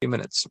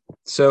minutes.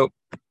 So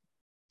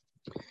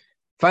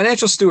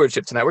financial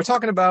stewardship tonight. We're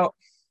talking about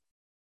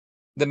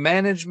the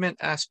management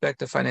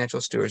aspect of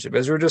financial stewardship.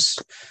 As we're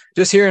just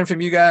hearing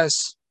from you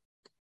guys,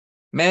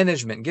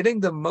 management, getting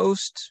the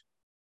most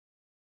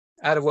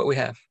out of what we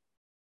have.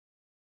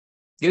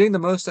 Getting the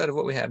most out of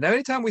what we have. Now,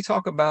 anytime we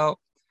talk about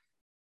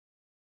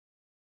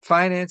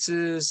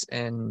finances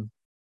and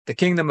the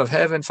kingdom of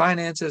heaven,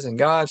 finances and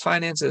God,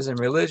 finances and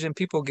religion,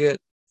 people get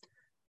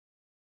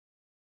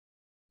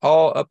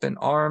all up in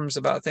arms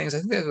about things. I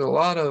think there's a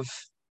lot of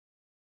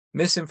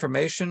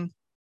misinformation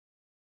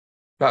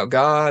about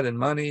God and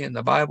money and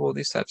the Bible,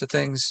 these types of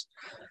things.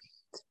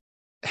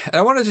 And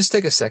I want to just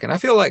take a second. I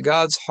feel like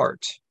God's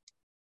heart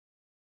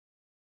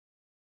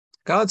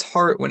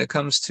when it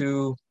comes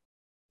to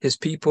his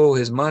people,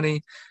 his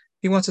money,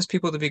 he wants his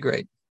people to be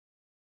great.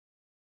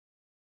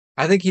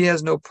 I think he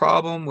has no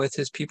problem with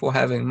his people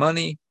having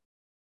money,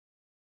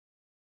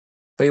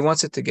 but he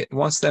wants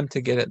them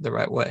to get it the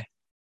right way.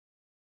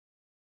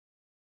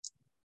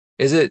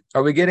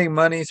 Are we getting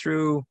money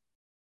through,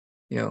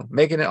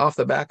 making it off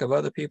the back of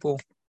other people?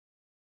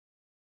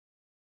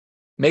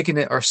 Making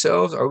it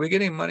ourselves? Or are we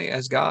getting money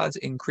as God's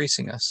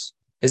increasing us?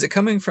 Is it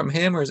coming from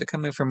him or is it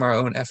coming from our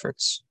own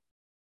efforts?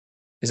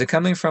 Is it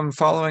coming from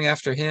following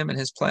after him and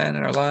his plan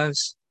in our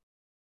lives?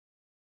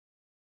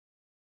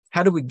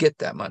 How do we get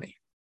that money?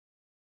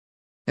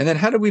 And then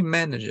how do we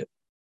manage it?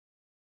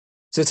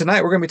 So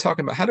tonight we're going to be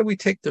talking about how do we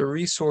take the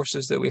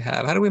resources that we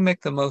have? How do we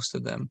make the most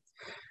of them?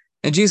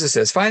 And Jesus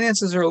says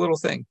finances are a little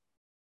thing.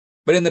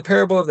 But in the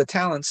parable of the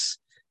talents,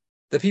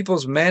 the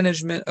people's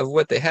management of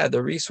what they had,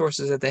 the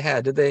resources that they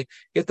had, did they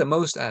get the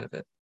most out of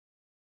it?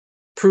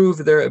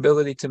 Proved their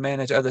ability to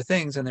manage other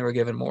things, and they were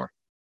given more.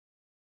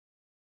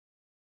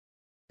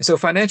 And so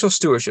financial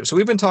stewardship. So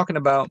we've been talking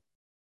about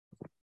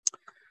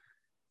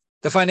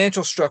the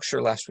financial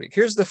structure last week.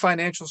 Here's the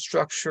financial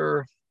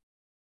structure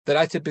that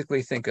I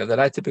typically think of, that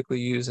I typically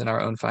use in our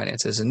own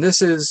finances. And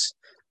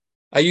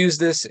I use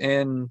this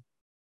in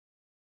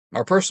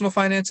our personal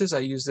finances. I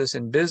use this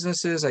in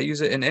businesses. I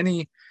use it in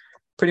any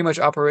pretty much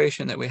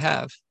operation that we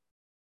have.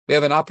 We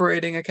have an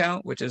operating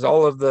account, which is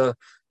all of the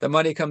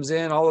money comes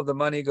in, all of the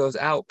money goes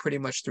out pretty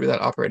much through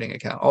that operating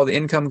account. All the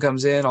income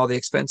comes in, all the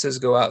expenses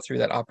go out through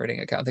that operating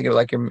account. Think of it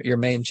like your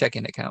main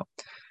checking account.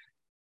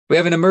 We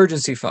have an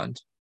emergency fund.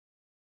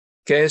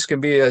 Okay, this can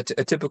be a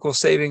typical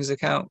savings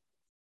account.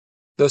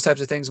 Those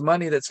types of things.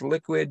 Money that's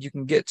liquid, you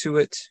can get to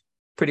it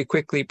pretty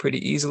quickly,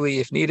 pretty easily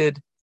if needed.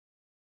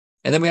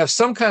 And then we have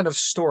some kind of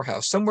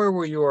storehouse, somewhere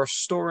where you are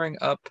storing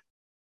up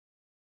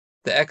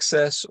the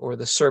excess or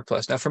the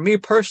surplus. Now, for me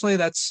personally,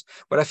 that's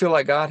what I feel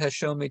like God has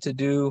shown me to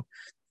do,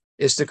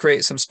 is to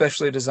create some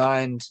specially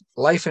designed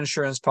life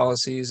insurance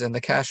policies, and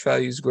the cash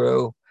values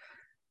grow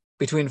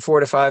between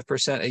 4 to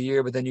 5% a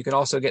year, but then you can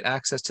also get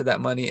access to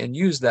that money and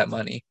use that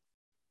money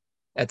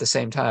at the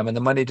same time. And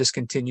the money just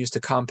continues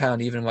to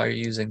compound even while you're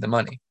using the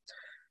money.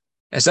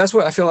 And so that's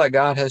what I feel like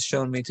God has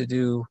shown me to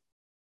do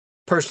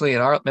personally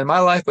in my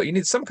life. But you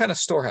need some kind of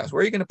storehouse. What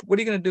are you going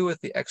to do with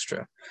the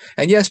extra?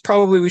 And yes,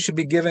 probably we should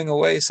be giving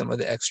away some of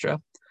the extra,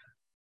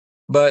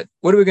 but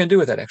what are we going to do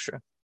with that extra?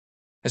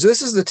 And so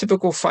this is the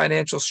typical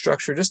financial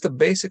structure, just the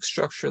basic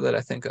structure that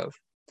I think of.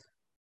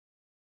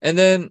 And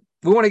then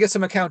we want to get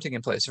some accounting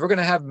in place. If we're going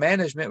to have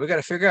management, we got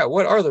to figure out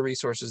what are the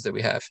resources that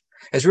we have.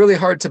 It's really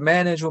hard to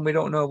manage when we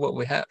don't know what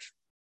we have.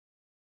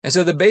 And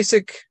so the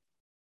basic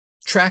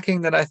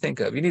tracking that I think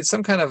of, you need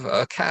some kind of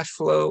a cash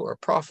flow or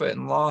profit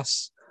and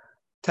loss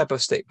type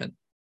of statement,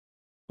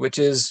 which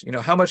is,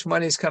 how much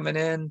money is coming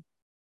in,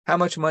 how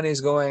much money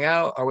is going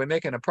out, are we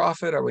making a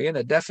profit, are we in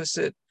a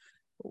deficit,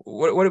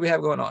 what do we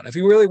have going on? If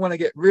you really want to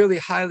get really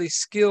highly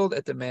skilled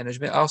at the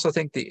management, I also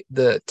think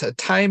the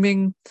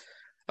timing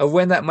of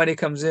when that money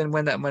comes in,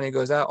 when that money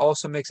goes out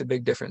also makes a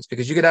big difference,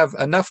 because you could have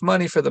enough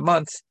money for the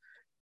month,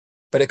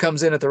 but it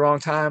comes in at the wrong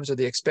times, or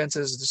the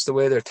expenses, just the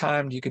way they're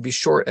timed, you could be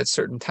short at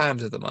certain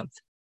times of the month.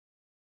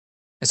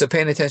 And so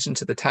paying attention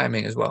to the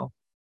timing as well.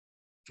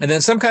 And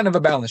then some kind of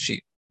a balance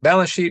sheet.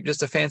 Balance sheet,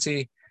 just a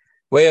fancy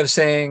way of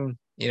saying,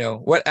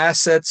 what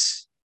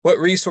assets, what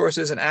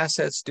resources and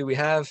assets do we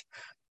have?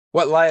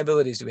 What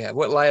liabilities do we have?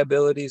 What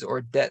liabilities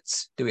or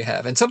debts do we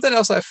have? And something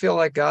else I feel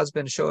like God's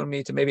been showing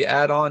me to maybe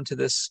add on to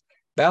this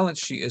balance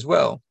sheet as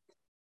well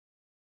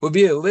would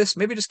be a list,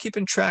 maybe just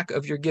keeping track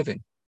of your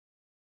giving.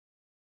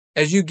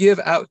 As you give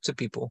out to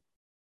people,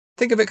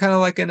 think of it kind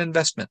of like an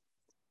investment,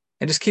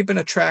 and just keeping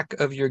a track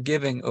of your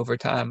giving over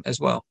time as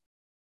well.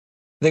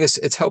 I think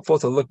it's helpful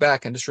to look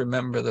back and just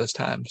remember those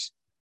times.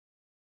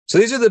 So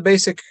these are the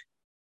basic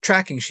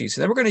tracking sheets.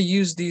 And then we're going to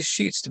use these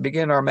sheets to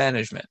begin our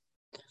management.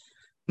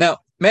 Now,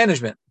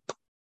 management,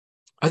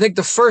 I think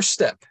the first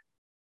step,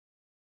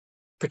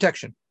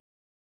 protection.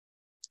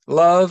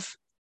 Love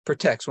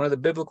protects. One of the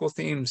biblical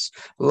themes,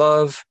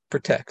 love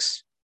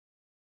protects.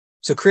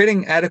 So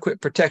creating adequate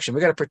protection,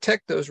 we got to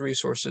protect those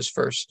resources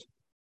first.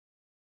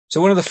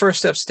 So one of the first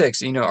steps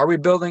takes, are we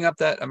building up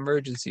that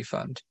emergency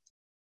fund?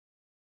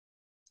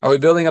 Are we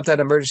building up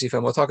that emergency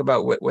fund? We'll talk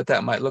about what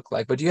that might look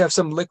like. But do you have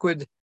some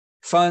liquid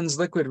funds,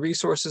 liquid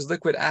resources,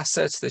 liquid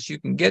assets that you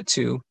can get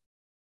to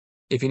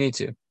if you need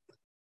to.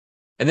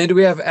 And then do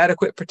we have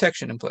adequate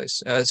protection in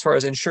place as far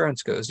as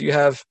insurance goes? Do you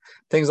have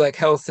things like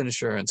health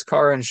insurance,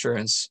 car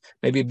insurance,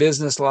 maybe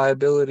business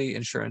liability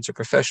insurance or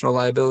professional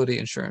liability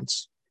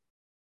insurance?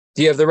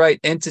 Do you have the right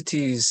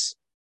entities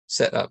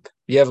set up?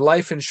 Do you have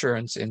life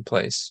insurance in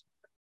place?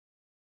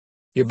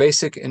 Your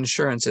basic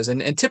insurances.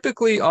 And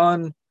typically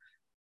on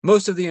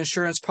most of the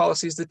insurance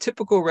policies, the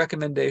typical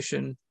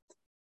recommendation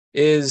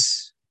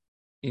is,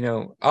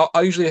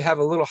 I'll usually have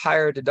a little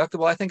higher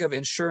deductible. I think of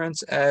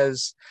insurance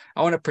as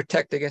I want to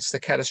protect against the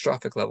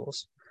catastrophic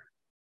levels.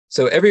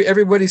 So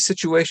everybody's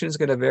situation is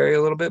going to vary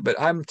a little bit, but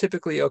I'm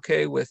typically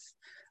okay with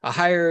a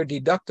higher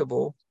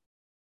deductible.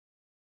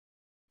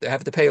 They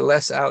have to pay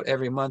less out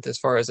every month as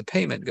far as the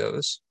payment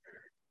goes,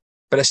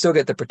 but I still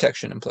get the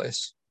protection in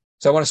place.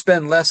 So I want to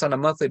spend less on a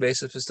monthly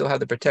basis, but still have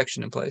the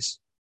protection in place.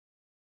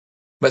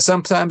 But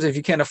sometimes if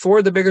you can't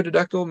afford the bigger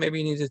deductible, maybe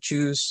you need to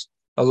choose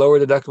a lower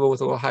deductible with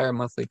a little higher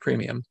monthly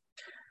premium.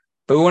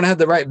 But we want to have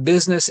the right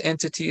business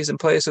entities in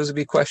place. Those would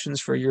be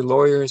questions for your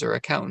lawyers or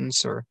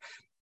accountants or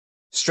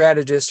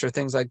strategists or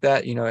things like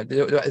that.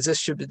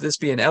 Should this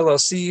be an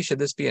LLC? Should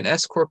this be an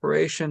S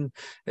corporation?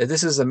 If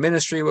this is a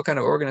ministry, what kind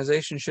of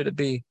organization should it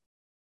be?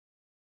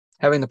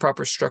 Having the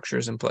proper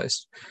structures in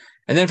place.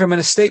 And then from an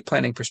estate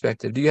planning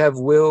perspective, do you have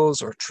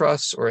wills or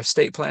trusts or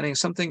estate planning,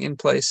 something in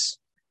place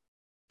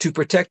to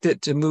protect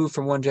it to move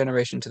from one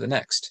generation to the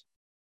next?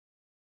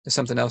 Is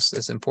something else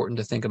that's important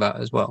to think about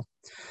as well.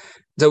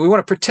 So we want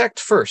to protect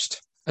first.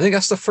 I think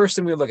that's the first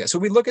thing we look at. So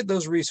we look at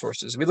those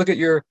resources. We look at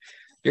your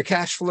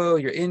cash flow,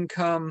 your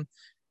income,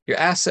 your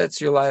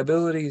assets, your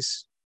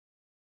liabilities.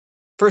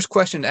 First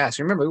question to ask.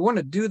 Remember, we want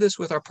to do this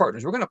with our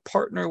partners. We're going to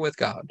partner with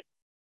God.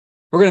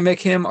 We're going to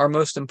make him our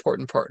most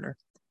important partner.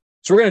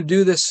 So we're going to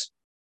do this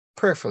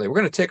prayerfully. We're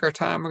going to take our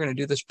time. We're going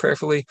to do this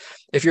prayerfully.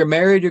 If you're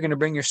married, you're going to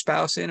bring your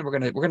spouse in. And we're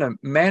going to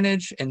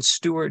manage and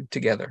steward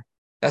together.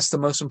 That's the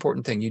most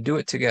important thing. You do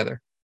it together.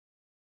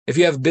 If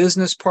you have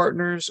business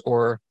partners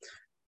or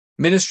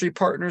ministry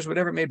partners,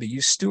 whatever it may be,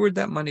 you steward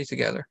that money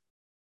together.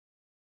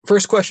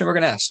 First question we're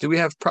going to ask, do we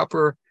have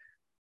proper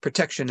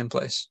protection in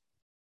place?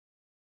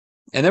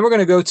 And then we're going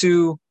to go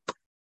to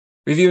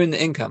reviewing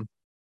the income.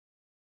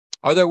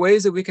 Are there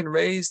ways that we can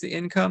raise the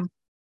income?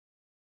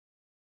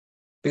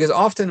 Because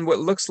often what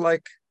looks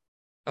like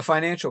a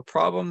financial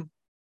problem,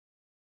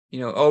 we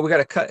got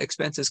to cut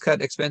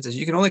expenses.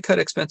 You can only cut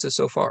expenses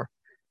so far.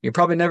 You're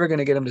probably never going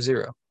to get them to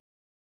zero.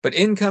 But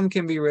income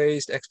can be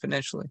raised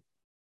exponentially.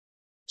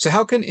 So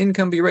how can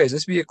income be raised?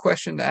 This would be a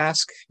question to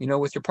ask,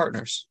 with your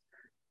partners.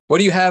 What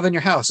do you have in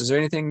your house? Is there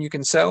anything you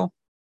can sell?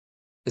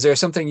 Is there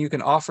something you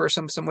can offer,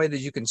 some way that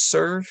you can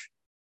serve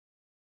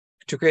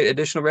to create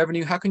additional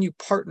revenue? How can you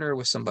partner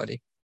with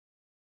somebody?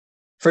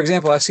 For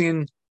example, I've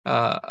seen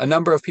a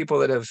number of people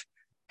that have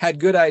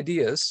had good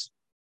ideas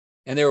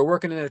and they were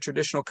working in a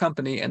traditional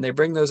company and they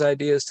bring those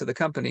ideas to the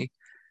company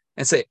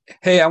and say,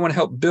 hey, I want to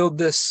help build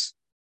this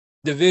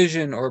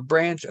division or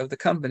branch of the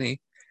company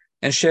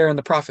and share in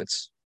the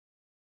profits.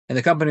 And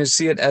the companies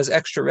see it as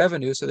extra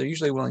revenue, so they're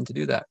usually willing to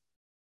do that.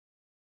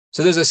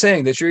 So there's a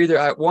saying that you're either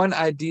at one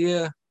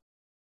idea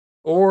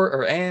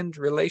and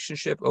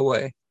relationship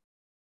away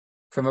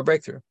from a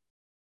breakthrough.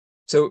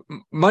 So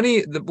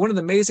money, one of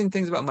the amazing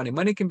things about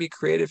money can be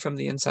created from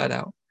the inside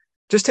out.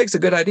 Just takes a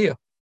good idea.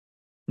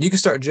 You can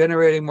start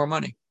generating more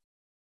money.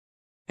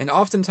 And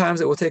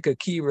oftentimes it will take a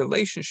key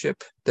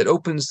relationship that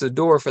opens the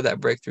door for that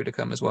breakthrough to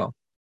come as well.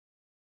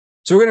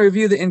 So we're going to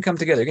review the income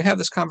together. You're going to have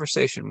this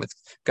conversation with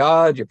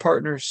God, your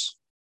partners.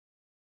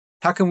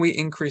 How can we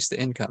increase the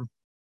income?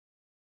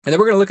 And then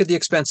we're going to look at the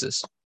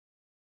expenses.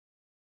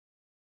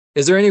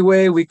 Is there any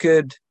way we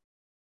could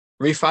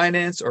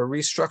refinance or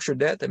restructure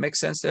debt that makes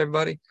sense to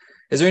everybody?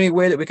 Is there any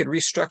way that we could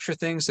restructure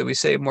things so we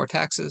save more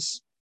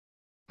taxes?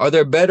 Are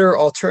there better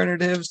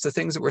alternatives to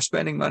things that we're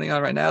spending money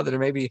on right now that are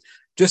maybe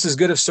just as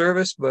good of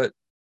service, but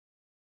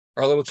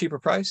are a little cheaper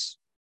price?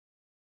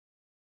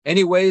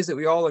 Any ways that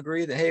we all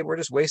agree that, hey, we're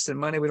just wasting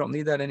money. We don't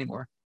need that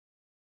anymore.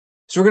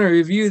 So we're going to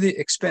review the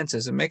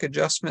expenses and make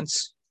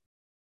adjustments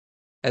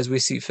as we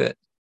see fit.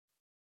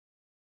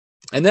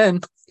 And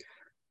then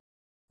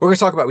we're going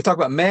to talk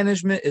about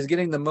management is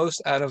getting the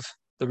most out of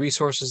the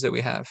resources that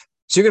we have.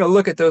 So you're going to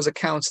look at those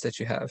accounts that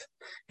you have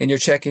in your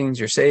checkings,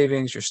 your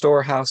savings, your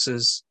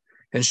storehouses,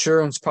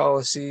 insurance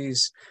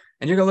policies,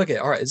 and you're going to look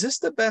at, all right, is this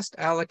the best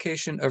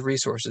allocation of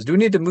resources? Do we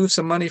need to move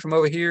some money from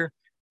over here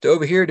to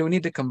over here? Do we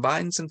need to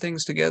combine some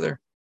things together?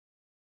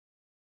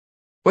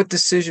 What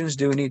decisions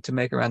do we need to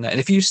make around that? And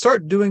if you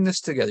start doing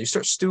this together, you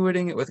start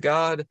stewarding it with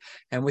God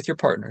and with your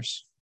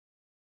partners,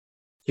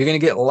 you're going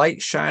to get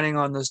light shining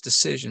on those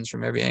decisions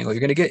from every angle. You're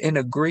going to get in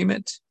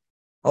agreement.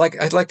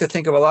 I'd like to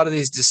think of a lot of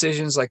these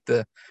decisions like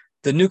the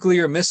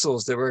nuclear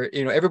missiles that were,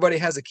 everybody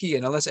has a key,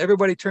 and unless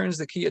everybody turns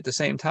the key at the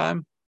same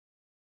time,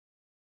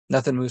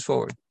 nothing moves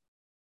forward.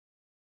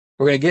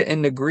 We're going to get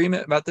in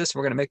agreement about this.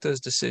 We're going to make those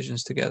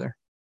decisions together.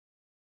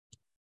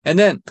 And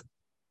then,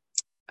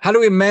 how do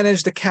we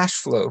manage the cash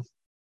flow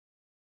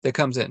that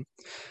comes in?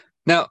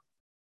 Now,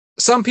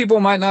 Some people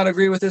might not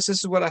agree with this. This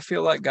is what I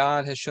feel like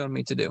God has shown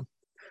me to do.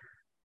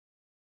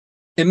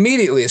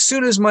 Immediately, as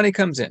soon as money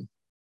comes in,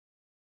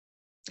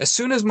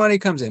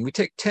 we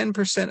take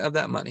 10% of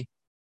that money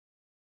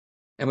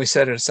and we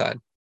set it aside.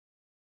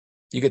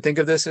 You could think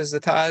of this as the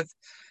tithe.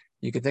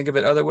 You could think of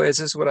it other ways.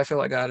 This is what I feel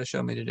like God has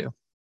shown me to do.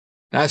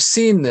 And I've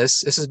seen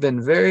this. This has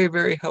been very,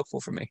 very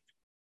helpful for me.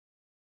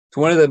 It's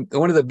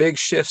one of the big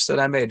shifts that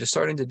I made, just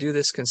starting to do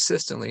this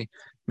consistently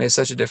made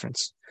such a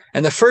difference.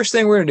 And the first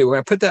thing we're going to do, we're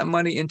going to put that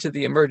money into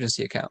the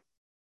emergency account.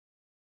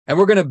 And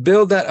we're going to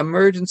build that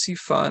emergency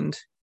fund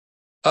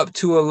up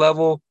to a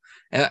level.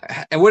 And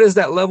what is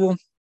that level?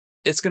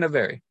 It's going to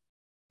vary.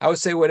 I would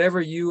say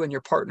whatever you and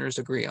your partners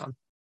agree on.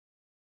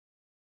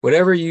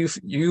 Whatever you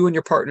and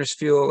your partners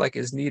feel like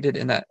is needed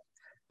in that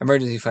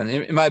emergency fund.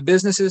 In my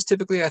businesses,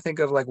 typically I think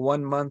of like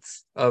 1 month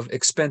of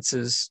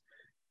expenses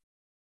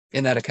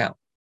in that account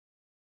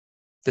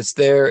that's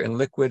there and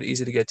liquid,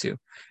 easy to get to.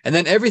 And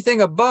then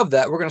everything above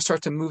that, we're going to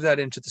start to move that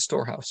into the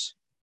storehouse.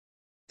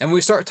 And when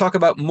we start talking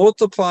about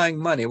multiplying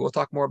money, we'll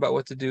talk more about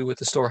what to do with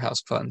the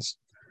storehouse funds.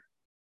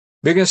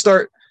 We're going to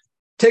start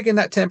taking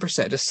that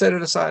 10%, just set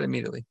it aside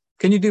immediately.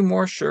 Can you do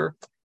more? Sure.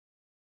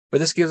 But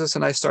this gives us a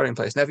nice starting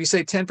place. Now, if you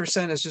say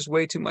 10% is just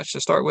way too much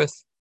to start with,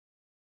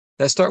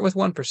 then start with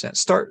 1%.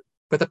 Start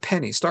with a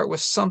penny. Start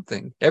with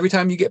something. Every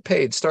time you get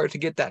paid, start to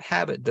get that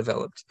habit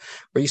developed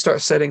where you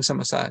start setting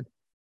some aside.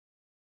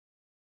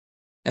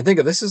 And think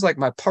of this is like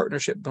my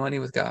partnership money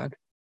with God.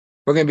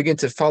 We're going to begin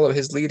to follow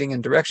his leading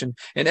and direction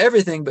in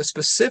everything, but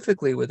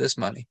specifically with this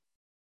money.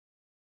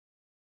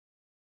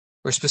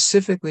 We're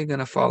specifically going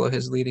to follow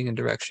his leading and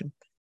direction.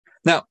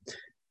 Now,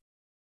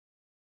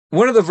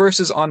 one of the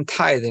verses on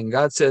tithing,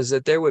 God says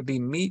that there would be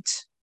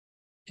meat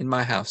in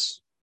my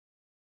house.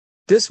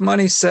 This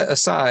money set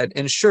aside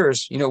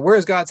ensures, where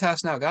is God's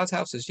house now? God's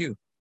house is you.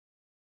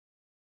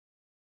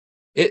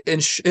 It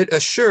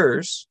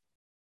assures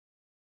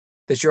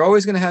that you're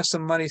always going to have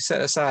some money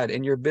set aside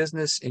in your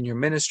business, in your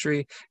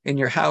ministry, in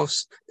your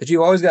house, that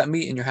you always got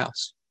meat in your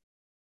house.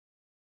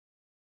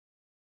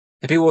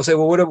 And people will say,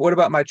 well, what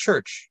about my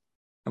church?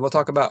 And we'll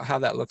talk about how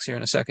that looks here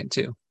in a second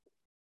too.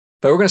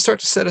 But we're going to start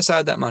to set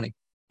aside that money.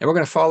 And we're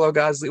going to follow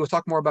God's lead. We'll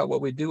talk more about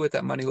what we do with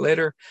that money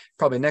later,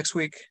 probably next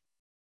week.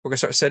 We're going to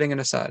start setting it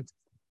aside.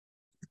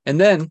 And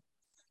then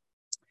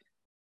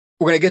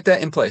we're going to get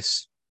that in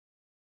place.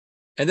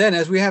 And then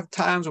as we have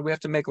times when we have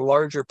to make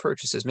larger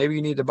purchases, maybe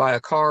you need to buy a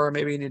car,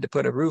 maybe you need to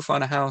put a roof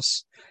on a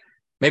house,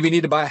 maybe you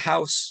need to buy a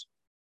house,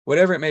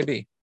 whatever it may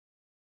be.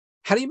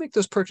 How do you make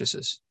those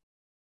purchases?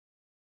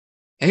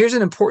 And here's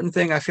an important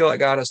thing I feel like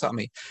God has taught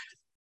me.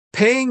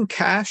 Paying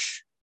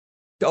cash,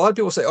 a lot of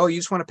people say, oh, you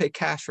just want to pay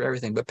cash for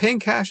everything, but paying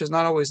cash is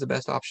not always the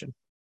best option.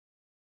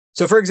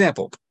 So for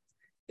example,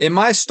 in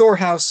my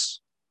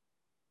storehouse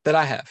that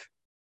I have,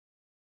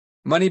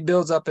 money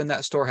builds up in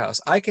that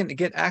storehouse. I can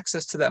get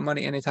access to that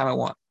money anytime I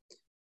want.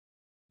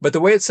 But the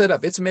way it's set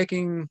up, it's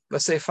making,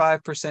 let's say,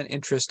 5%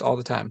 interest all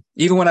the time.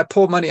 Even when I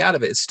pull money out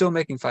of it, it's still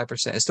making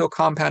 5%. It's still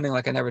compounding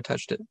like I never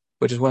touched it,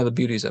 which is one of the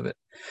beauties of it.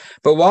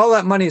 But while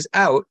that money is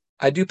out,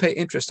 I do pay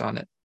interest on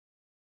it.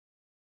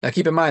 Now,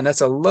 keep in mind,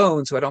 that's a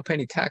loan, so I don't pay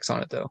any tax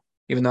on it, though,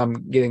 even though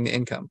I'm getting the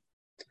income.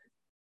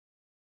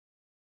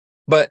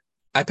 But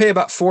I pay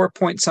about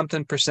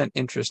 4-point-something%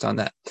 interest on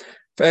that.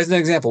 As an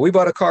example, we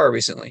bought a car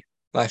recently,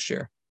 last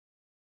year.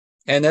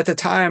 And at the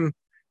time,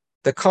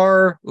 the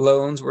car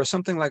loans were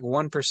something like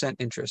 1%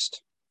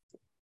 interest.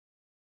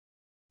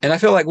 And I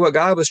feel like what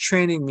God was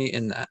training me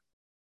in that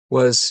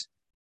was,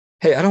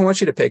 hey, I don't want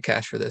you to pay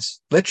cash for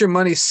this. Let your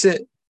money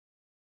sit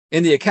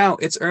in the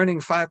account. It's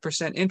earning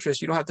 5%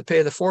 interest. You don't have to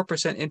pay the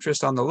 4%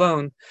 interest on the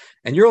loan.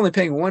 And you're only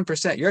paying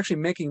 1%. You're actually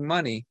making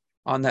money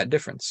on that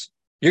difference.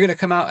 You're going to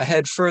come out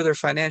ahead further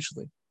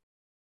financially.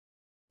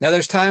 Now,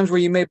 there's times where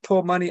you may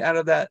pull money out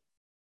of that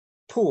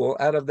pool,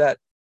 out of that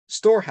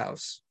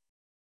storehouse,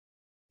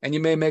 and you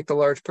may make the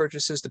large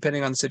purchases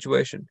depending on the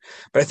situation.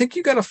 But I think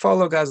you got to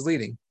follow God's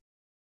leading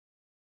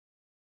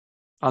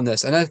on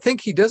this. And I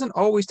think he doesn't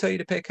always tell you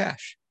to pay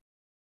cash.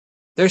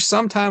 There's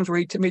some times where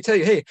he may tell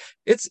you, hey,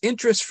 it's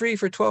interest free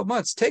for 12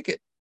 months. Take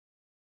it.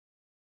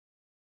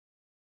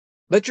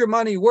 Let your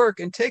money work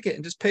and take it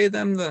and just pay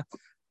them the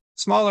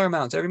smaller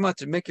amounts every month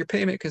to make your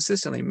payment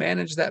consistently.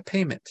 Manage that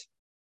payment.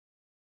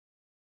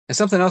 And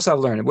something else I've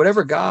learned,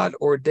 whatever God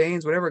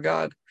ordains, whatever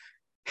God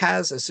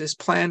has as his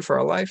plan for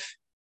our life,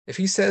 if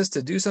he says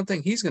to do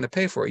something, he's going to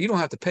pay for it. You don't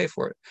have to pay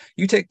for it.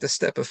 You take the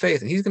step of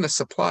faith and he's going to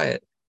supply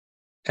it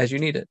as you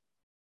need it.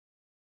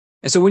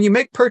 And so when you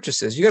make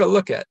purchases, you got to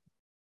look at,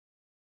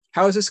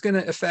 how is this going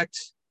to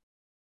affect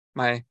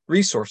my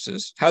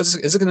resources?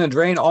 Is it going to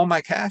drain all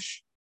my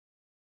cash?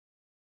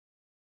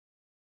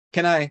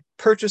 Can I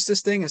purchase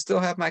this thing and still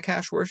have my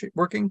cash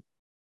working?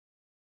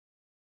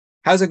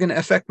 How's it going to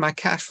affect my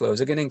cash flow?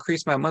 Is it going to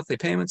increase my monthly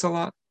payments a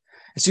lot?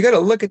 And so you got to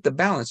look at the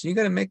balance. You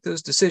got to make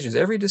those decisions.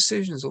 Every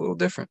decision is a little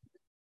different.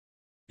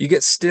 You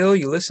get still,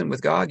 you listen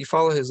with God, you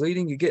follow his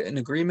leading, you get in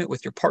agreement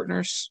with your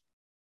partners,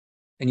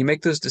 and you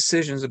make those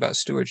decisions about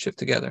stewardship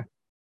together.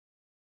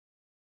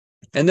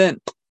 And then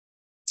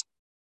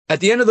At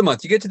the end of the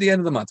month, you get to the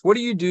end of the month. What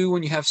do you do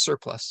when you have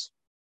surplus?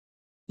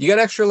 You got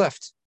extra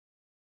left.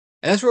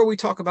 And that's where we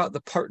talk about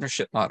the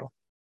partnership model.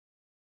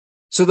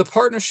 So the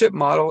partnership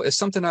model is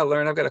something I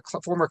learned. I've got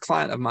a former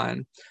client of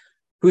mine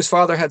whose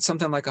father had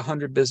something like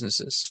 100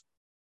 businesses.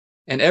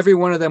 And every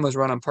one of them was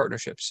run on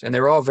partnerships. And they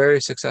were all very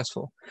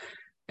successful.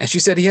 And she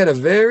said he had a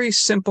very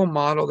simple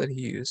model that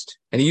he used.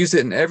 And he used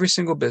it in every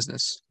single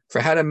business for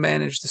how to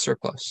manage the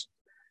surplus.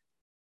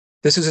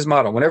 This is his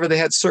model. Whenever they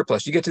had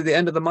surplus, you get to the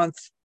end of the month.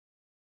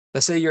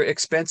 Let's say your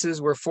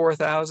expenses were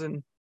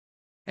 $4,000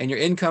 and your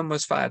income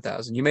was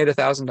 $5,000. You made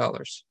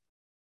 $1,000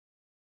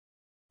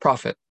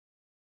 profit.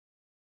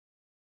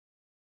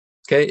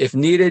 Okay. If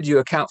needed, you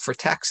account for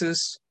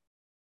taxes.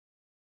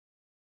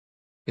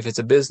 If it's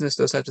a business,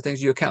 those types of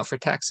things, you account for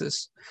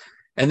taxes.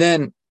 And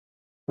then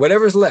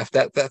whatever's left,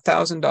 that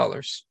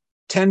 $1,000,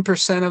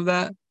 10% of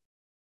that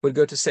would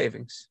go to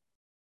savings.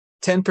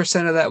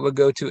 10% of that would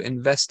go to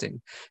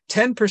investing.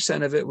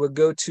 10% of it would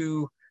go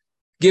to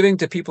giving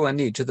to people in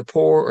need, to the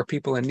poor or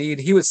people in need.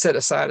 He would set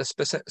aside a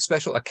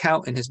special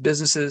account in his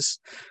businesses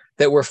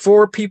that were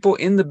for people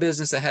in the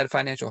business that had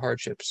financial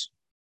hardships.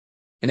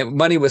 And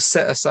money was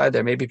set aside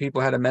there. Maybe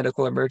people had a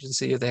medical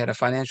emergency, if they had a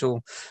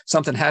financial,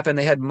 something happened,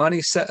 they had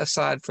money set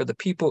aside for the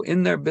people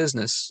in their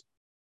business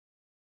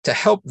to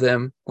help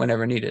them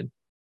whenever needed.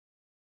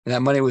 And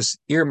that money was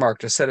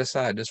earmarked or set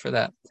aside just for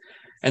that.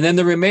 And then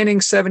the remaining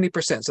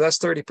 70%, so that's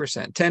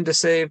 30%, 10 to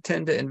save,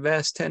 10 to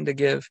invest, 10 to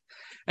give.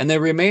 And the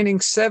remaining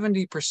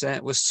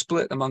 70% was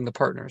split among the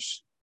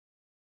partners.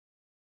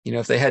 You know,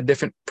 if they had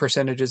different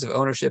percentages of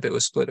ownership, it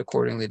was split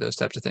accordingly, those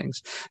types of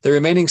things. The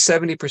remaining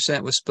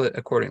 70% was split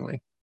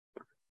accordingly.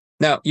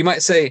 Now, you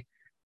might say,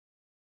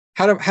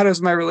 how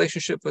does my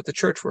relationship with the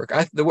church work?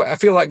 I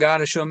feel like God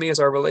has shown me is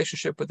our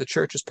relationship with the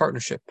church is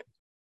partnership.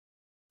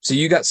 So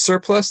you got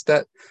surplus,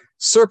 that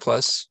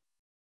surplus,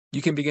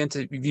 you can begin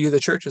to view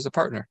the church as a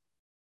partner.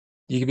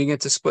 You can begin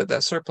to split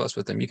that surplus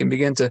with them. You can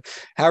begin to,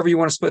 however you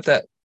want to split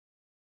that,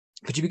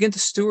 but you begin to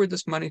steward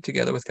this money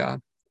together with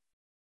God.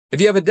 If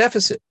you have a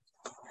deficit,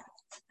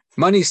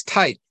 money's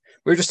tight.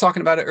 We were just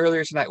talking about it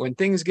earlier tonight. When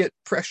things get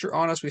pressure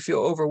on us, we feel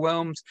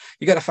overwhelmed.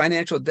 You got a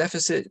financial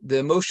deficit, the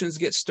emotions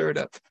get stirred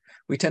up.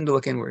 We tend to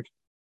look inward.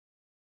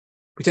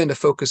 We tend to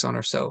focus on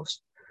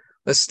ourselves.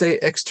 Let's stay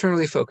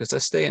externally focused.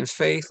 Let's stay in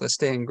faith. Let's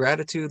stay in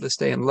gratitude. Let's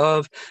stay in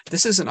love.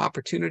 This is an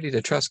opportunity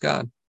to trust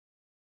God,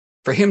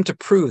 for him to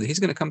prove that he's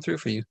going to come through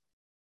for you.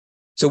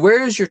 So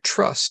where is your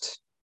trust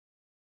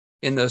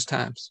in those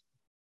times?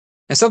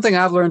 And something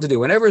I've learned to do,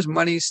 whenever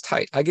money's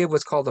tight, I give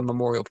what's called a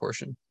memorial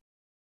portion.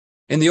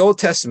 In the Old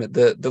Testament,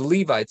 the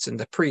Levites and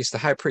the priests, the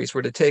high priests,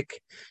 were to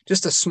take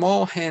just a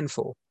small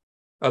handful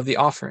of the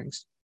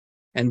offerings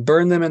and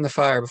burn them in the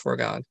fire before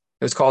God.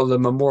 It was called the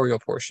memorial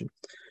portion.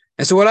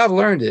 And so what I've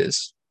learned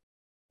is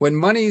when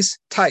money's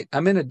tight,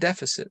 I'm in a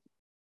deficit,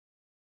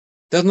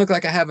 doesn't look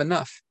like I have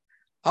enough,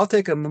 I'll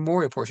take a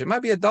memorial portion. It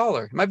might be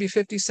 $1, it might be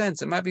 50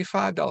 cents, it might be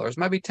 $5, it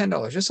might be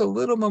 $10, just a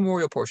little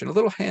memorial portion, a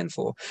little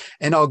handful,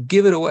 and I'll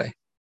give it away.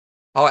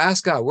 I'll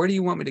ask God, where do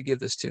you want me to give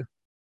this to?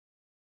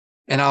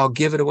 And I'll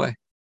give it away.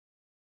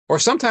 Or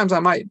sometimes I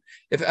might,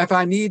 if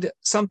I need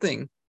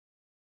something,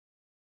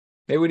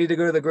 maybe we need to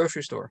go to the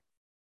grocery store.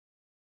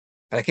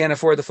 I can't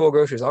afford the full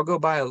groceries. I'll go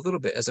buy a little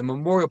bit as a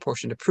memorial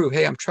portion to prove,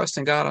 hey, I'm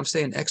trusting God. I'm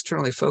staying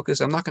externally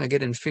focused. I'm not going to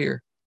get in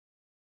fear.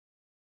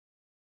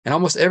 And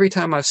almost every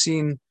time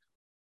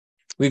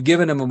we've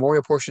given a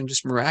memorial portion,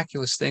 just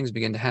miraculous things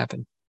begin to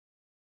happen.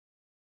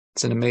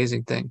 It's an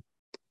amazing thing.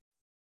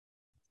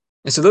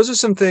 And so those are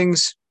some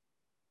things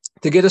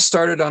to get us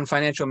started on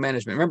financial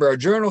management. Remember, our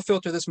journal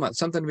filter this month,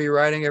 something to be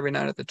writing every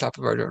night at the top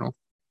of our journal.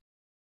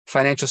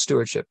 Financial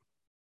stewardship.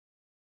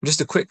 Just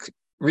a quick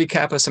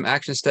recap of some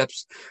action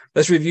steps.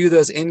 Let's review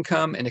those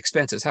income and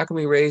expenses. How can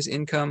we raise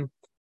income?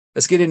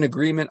 Let's get an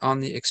agreement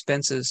on the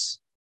expenses.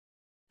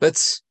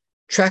 Let's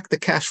track the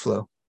cash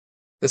flow.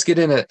 Let's get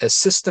in a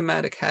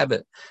systematic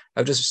habit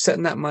of just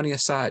setting that money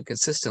aside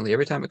consistently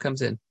every time it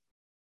comes in.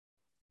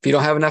 If you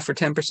don't have enough for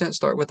 10%,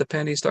 start with a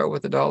penny, start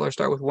with $1,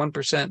 start with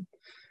 1%,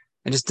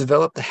 and just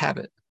develop the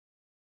habit.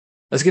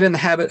 Let's get in the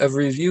habit of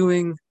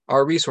reviewing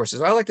our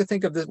resources. I like to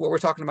think of this, what we're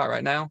talking about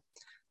right now.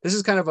 This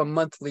is kind of a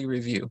monthly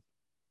review.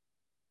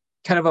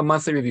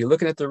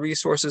 Looking at the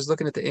resources,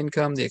 looking at the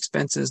income, the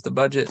expenses, the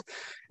budget.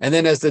 And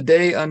then as the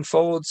day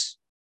unfolds,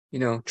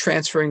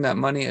 transferring that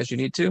money as you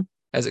need to,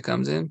 as it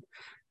comes in,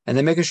 and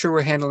then making sure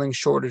we're handling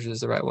shortages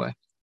the right way.